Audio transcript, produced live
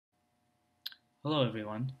Hello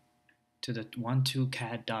everyone to the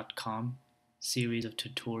 12cad.com series of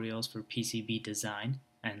tutorials for PCB design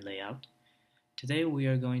and layout. Today we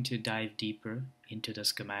are going to dive deeper into the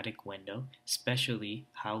schematic window, especially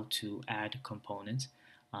how to add components,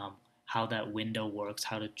 how that window works,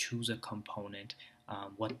 how to choose a component,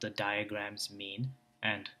 what the diagrams mean,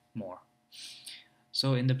 and more.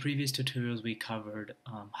 So in the previous tutorials we covered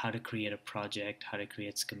how to create a project, how to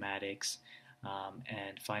create schematics,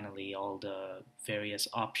 and finally all the various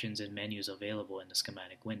options and menus available in the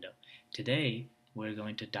schematic window. Today we're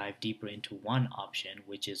going to dive deeper into one option,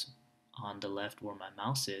 which is on the left where my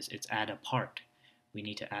mouse is. It's add a part. We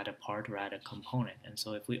need to add a part or add a component. And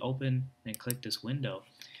so if we open and click this window,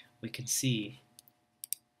 we can see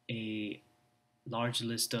a large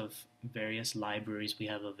list of various libraries we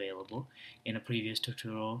have available. In a previous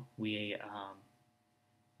tutorial, we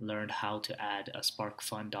learned how to add a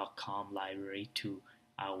sparkfun.com library to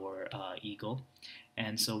our Eagle.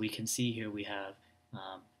 And so we can see here we have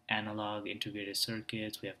analog integrated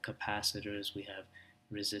circuits, we have capacitors, we have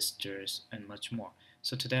resistors, and much more.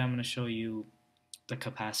 So today I'm going to show you the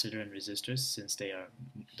capacitor and resistors since they are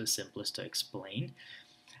the simplest to explain.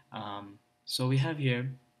 So we have here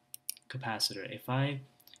capacitor. If I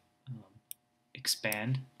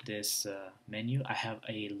expand this menu, I have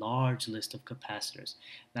a large list of capacitors.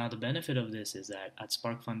 Now the benefit of this is that at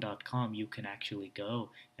sparkfun.com you can actually go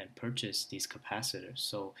and purchase these capacitors.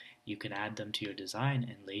 So you can add them to your design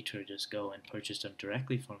and later just go and purchase them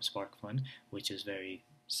directly from SparkFun, which is very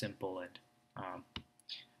simple and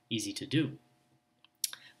easy to do.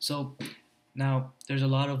 So now there's a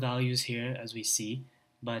lot of values here as we see,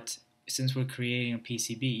 but since we're creating a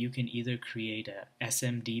PCB, you can either create a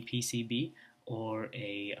SMD PCB or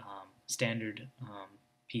a standard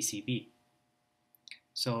PCB.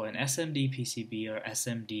 So an SMD PCB or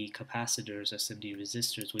SMD capacitors, SMD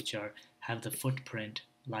resistors, which have the footprint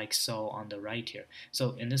like so on the right here.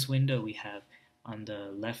 So in this window we have, on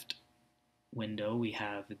the left window we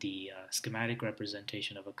have the schematic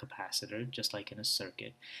representation of a capacitor, just like in a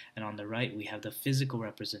circuit, and on the right we have the physical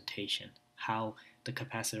representation, how the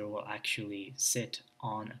capacitor will actually sit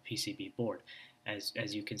on a PCB board. As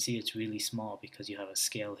you can see, it's really small because you have a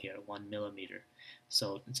scale here, 1 millimeter.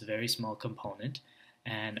 So it's a very small component.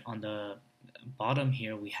 And on the bottom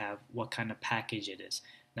here, we have what kind of package it is.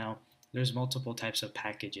 Now, there's multiple types of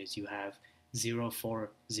packages. You have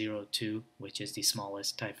 0402, which is the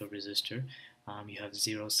smallest type of resistor. You have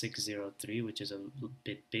 0603, which is a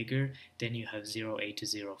bit bigger. Then you have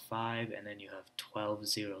 0805, and then you have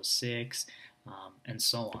 1206, and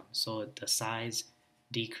so on. So the size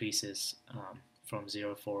decreases from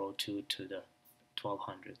 0402 to the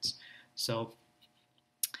 1200s. So,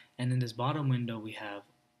 and in this bottom window we have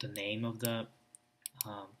the name of the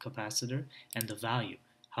capacitor and the value.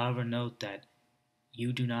 However, note that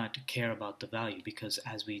you do not care about the value because,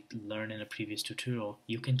 as we learned in a previous tutorial,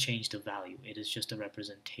 you can change the value. It is just a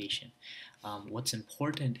representation. What's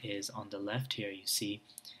important is on the left here you see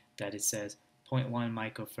that it says 0.1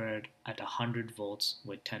 microfarad at 100 volts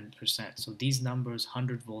with 10%. So these numbers,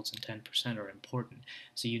 100 volts and 10%, are important.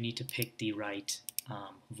 So you need to pick the right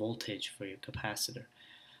voltage for your capacitor.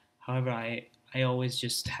 However, I always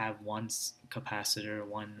just have one capacitor,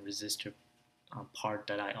 one resistor part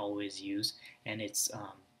that I always use, and it's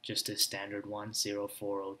just a standard one,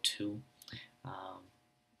 0402.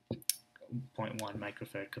 0.1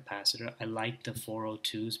 microfarad capacitor. I like the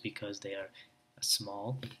 402s because they are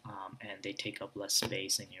small and they take up less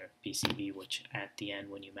space in your PCB, which at the end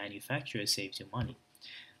when you manufacture it saves you money.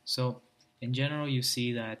 So in general you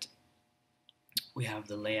see that we have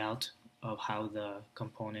the layout of how the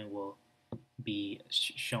component will be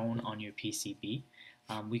shown on your PCB.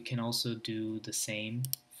 We can also do the same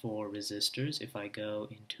for resistors. If I go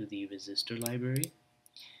into the resistor library,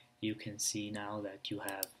 you can see now that you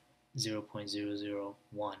have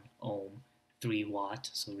 0.001 ohm, 3 watt,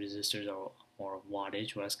 so resistors are more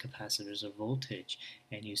wattage, whereas capacitors are voltage.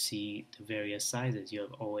 And you see the various sizes. You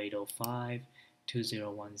have 0805,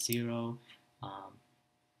 2010.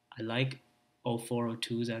 I like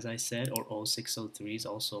 0402s, as I said, or 0603s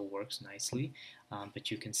also works nicely.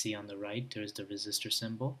 But you can see on the right there's the resistor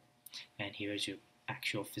symbol, and here's your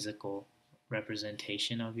actual physical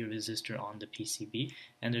representation of your resistor on the PCB,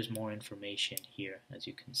 and there's more information here, as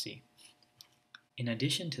you can see. In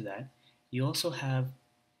addition to that, you also have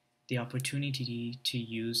the opportunity to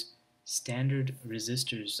use standard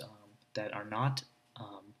resistors that are not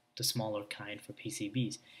the smaller kind for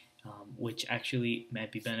PCBs, which actually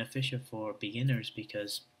might be beneficial for beginners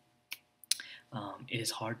because it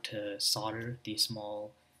is hard to solder these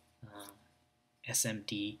small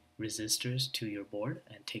SMD resistors to your board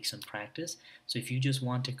and take some practice. So if you just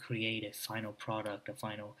want to create a final product, a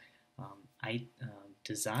final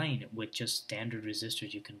design with just standard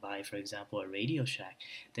resistors you can buy, for example, a Radio Shack,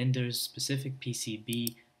 then there's specific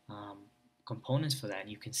PCB components for that. And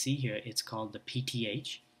you can see here it's called the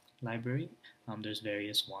Pth library. There's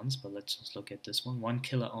various ones, but let's just look at this one. 1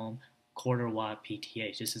 kilo ohm, quarter watt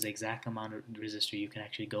Pth. This is the exact amount of resistor you can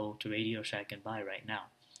actually go to Radio Shack and buy right now.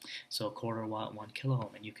 So a quarter watt, 1 kilo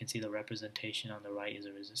ohm, and you can see the representation on the right is a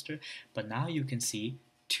resistor. But now you can see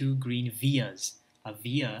two green vias. A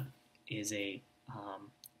via is a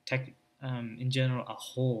in general a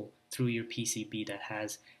hole through your PCB that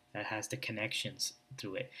has the connections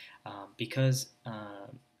through it. Because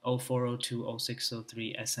 0402,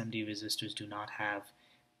 0603 SMD resistors do not have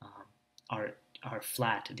are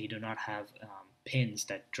flat. They do not have pins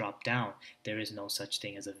that drop down. There is no such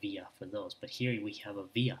thing as a via for those. But here we have a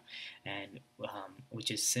via, and which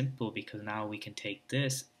is simple because now we can take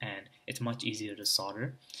this and it's much easier to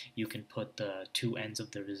solder. You can put the two ends of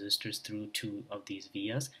the resistors through two of these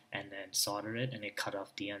vias and then solder it, and it cut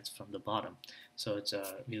off the ends from the bottom. So it's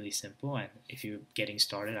really simple, and if you're getting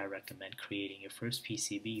started, I recommend creating your first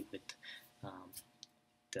PCB with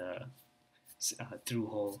the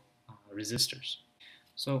through-hole resistors.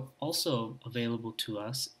 So also available to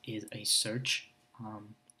us is a search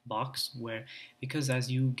box where, because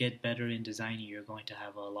as you get better in designing, you're going to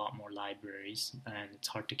have a lot more libraries and it's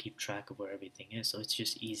hard to keep track of where everything is, so it's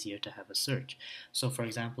just easier to have a search. So for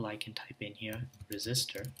example, I can type in here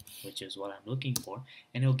resistor, which is what I'm looking for,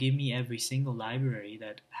 and it'll give me every single library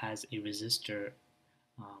that has a resistor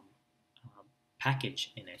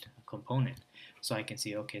package in it, a component. So I can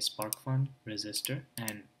see, okay, SparkFun resistor,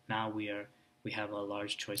 and now we have a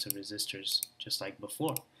large choice of resistors just like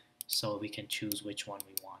before, so we can choose which one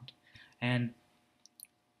we want, and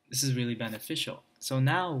this is really beneficial. So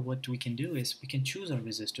now what we can do is we can choose our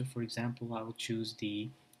resistor. For example, I will choose the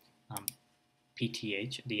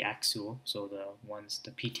PTH, the axial, so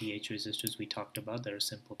the PTH resistors we talked about that are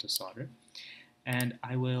simple to solder, and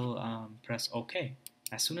I will press OK.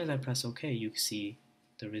 As soon as I press OK, you see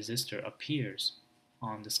the resistor appears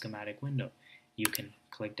on the schematic window. You can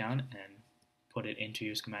click down and put it into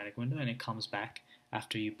your schematic window, and it comes back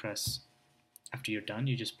after you're done.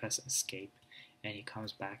 You just press escape and it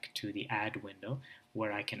comes back to the add window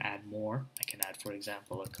where I can add more. I can add, for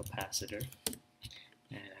example, a capacitor,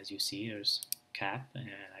 and as you see there's cap, and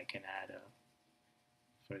I can add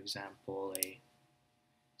for example, a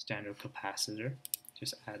standard capacitor.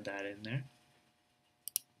 Just add that in there,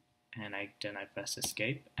 and then I press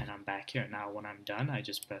escape and I'm back here. Now when I'm done, I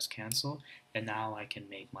just press cancel, and now I can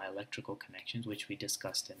make my electrical connections, which we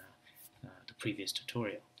discussed in the previous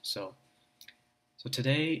tutorial. So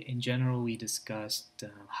today in general we discussed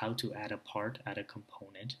how to add a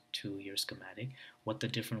component to your schematic, what the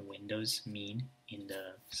different windows mean in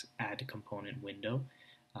the add component window,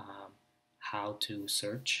 how to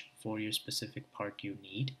search for your specific part you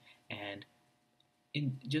need, and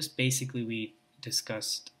just basically we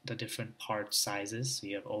discussed the different part sizes. So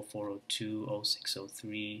you have 0402,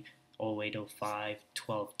 0603, 0805,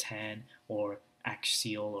 1210, or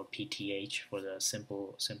axial or PTH for the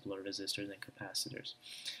simpler resistors and capacitors.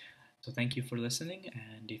 So thank you for listening,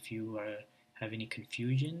 and if you have any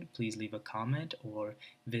confusion, please leave a comment or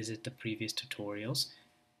visit the previous tutorials.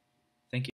 Thank you.